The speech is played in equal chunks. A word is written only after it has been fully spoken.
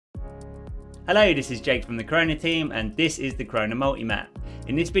Hello, this is Jake from the Corona team and this is the Corona Multimap.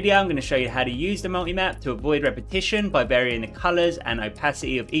 In this video I'm going to show you how to use the multimap to avoid repetition by varying the colours and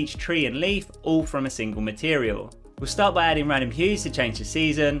opacity of each tree and leaf, all from a single material. We'll start by adding random hues to change the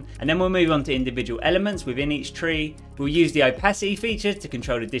season, and then we'll move on to individual elements within each tree. We'll use the opacity feature to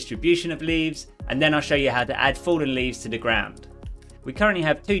control the distribution of leaves, and then I'll show you how to add fallen leaves to the ground. We currently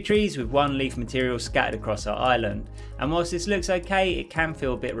have 2 trees with 1 leaf material scattered across our island, and whilst this looks okay, it can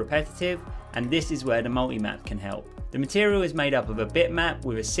feel a bit repetitive, and this is where the multimap can help. The material is made up of a bitmap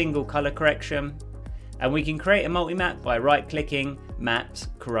with a single colour correction, and we can create a multimap by right clicking, Maps,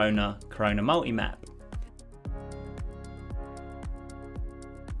 Corona Multimap.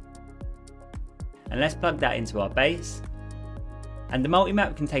 And let's plug that into our base. And the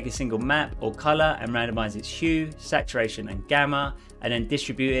multimap can take a single map or colour and randomise its hue, saturation and gamma, and then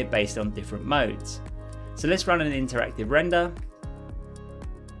distribute it based on different modes. So let's run an interactive render.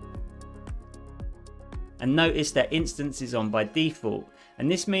 And notice that instance is on by default,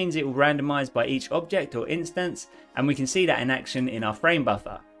 and this means it will randomise by each object or instance, and we can see that in action in our frame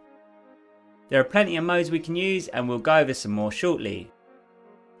buffer. There are plenty of modes we can use, and we'll go over some more shortly.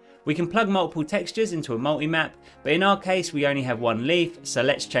 We can plug multiple textures into a multimap, but in our case we only have 1 leaf, so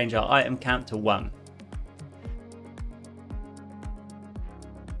let's change our item count to 1.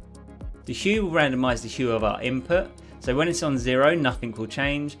 The hue will randomise the hue of our input, so when it's on 0 nothing will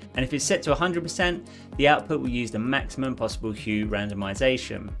change, and if it's set to 100% the output will use the maximum possible hue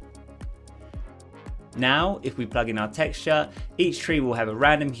randomisation. Now if we plug in our texture, each tree will have a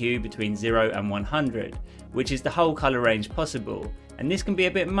random hue between 0 and 100, which is the whole colour range possible, and this can be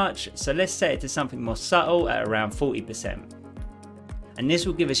a bit much, so let's set it to something more subtle at around 40%. And this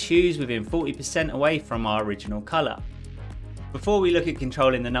will give us hues within 40% away from our original colour. Before we look at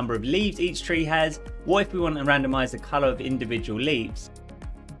controlling the number of leaves each tree has, what if we want to randomise the colour of individual leaves?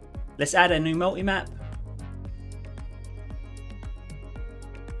 Let's add a new multimap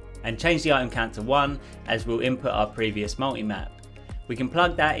and change the item count to 1 as we'll input our previous multimap. We can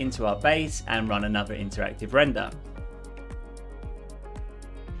plug that into our base and run another interactive render.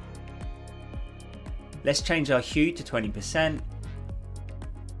 Let's change our hue to 20%.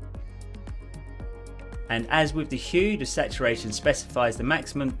 And as with the hue, the saturation specifies the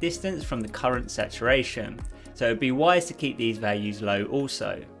maximum distance from the current saturation. So it would be wise to keep these values low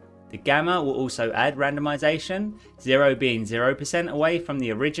also. The gamma will also add randomization, 0 being 0% away from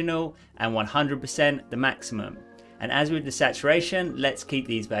the original and 100% the maximum. And as with the saturation, let's keep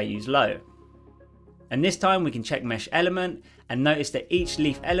these values low. And this time we can check mesh element and notice that each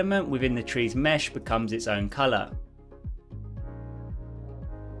leaf element within the tree's mesh becomes its own colour.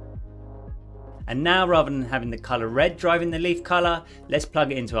 And now rather than having the colour red driving the leaf colour, let's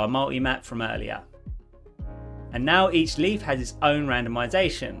plug it into our multimap from earlier. And now each leaf has its own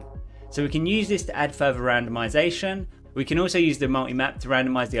randomisation. So we can use this to add further randomisation. We can also use the multimap to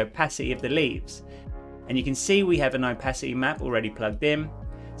randomise the opacity of the leaves. And you can see we have an opacity map already plugged in.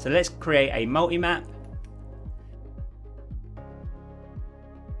 So let's create a multimap.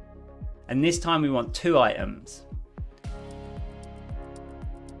 And this time we want 2 items.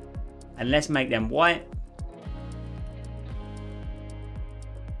 And let's make them white.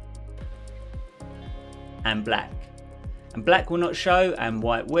 And black. And black will not show and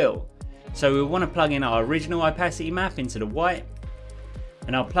white will. So we'll want to plug in our original opacity map into the white.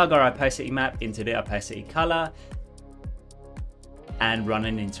 And I'll plug our opacity map into the opacity color and run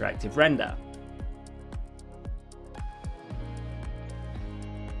an interactive render.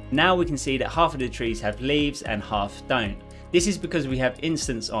 Now we can see that half of the trees have leaves and half don't. This is because we have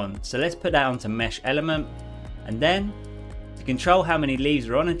instance on, so let's put that onto mesh element, and then to control how many leaves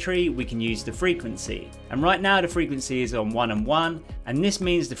are on a tree we can use the frequency. And right now the frequency is on 1 and 1, and this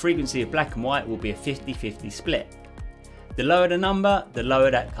means the frequency of black and white will be a 50-50 split. The lower the number, the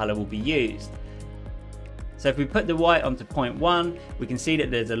lower that colour will be used. So if we put the white onto 0.1, we can see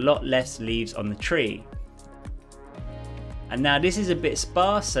that there's a lot less leaves on the tree. And now this is a bit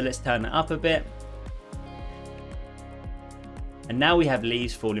sparse, so let's turn it up a bit. And now we have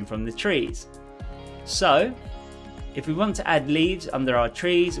leaves falling from the trees. So if we want to add leaves under our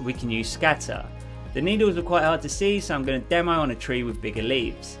trees, we can use scatter. The needles are quite hard to see, so I'm going to demo on a tree with bigger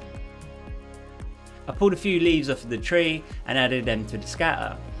leaves. I pulled a few leaves off of the tree and added them to the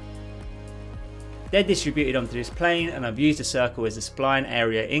scatter. They're distributed onto this plane, and I've used a circle as a spline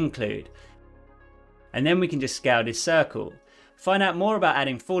area include. And then we can just scale this circle. Find out more about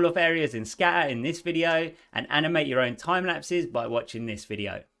adding fall off areas in scatter in this video, and animate your own time lapses by watching this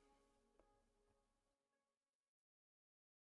video.